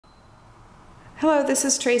Hello, this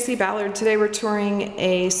is Tracy Ballard. Today we're touring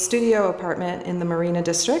a studio apartment in the Marina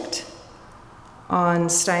district on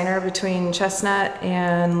Steiner between Chestnut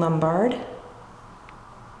and Lombard.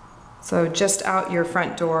 So just out your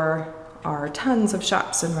front door are tons of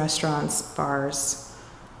shops and restaurants, bars,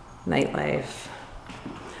 nightlife.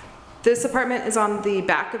 This apartment is on the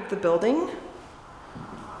back of the building.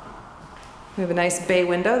 We have a nice bay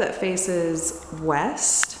window that faces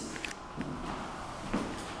west.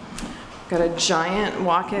 Got a giant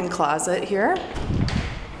walk-in closet here.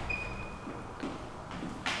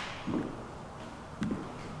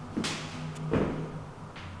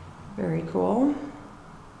 Very cool.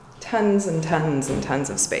 Tons and tons and tons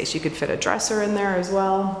of space. You could fit a dresser in there as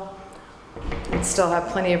well. And still have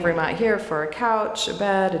plenty of room out here for a couch, a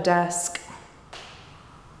bed, a desk.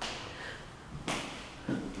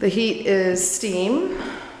 The heat is steam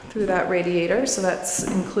through that radiator, so that's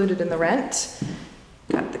included in the rent.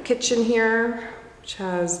 Got the kitchen here, which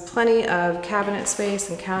has plenty of cabinet space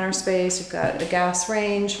and counter space. You've got a gas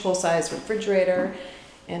range, full-size refrigerator,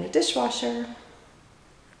 and a dishwasher.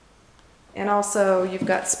 And also you've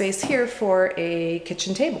got space here for a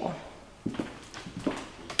kitchen table.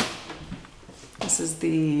 This is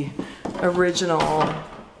the original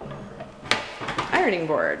ironing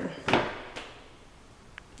board.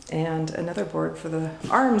 And another board for the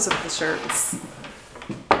arms of the shirts.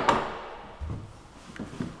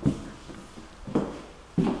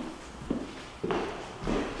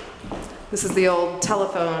 This is the old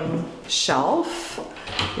telephone shelf,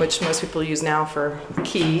 which most people use now for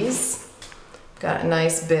keys. Got a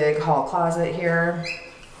nice big hall closet here.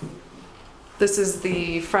 This is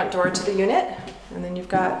the front door to the unit, and then you've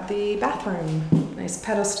got the bathroom. Nice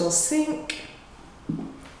pedestal sink,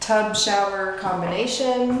 tub shower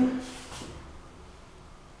combination,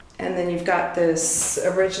 and then you've got this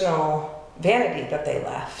original vanity that they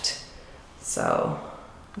left. So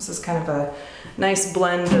this is kind of a nice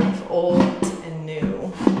blend of old and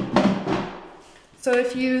new. So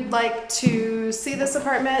if you'd like to see this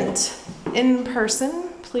apartment in person,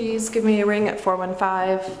 please give me a ring at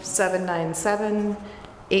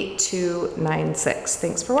 415-797-8296.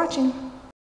 Thanks for watching.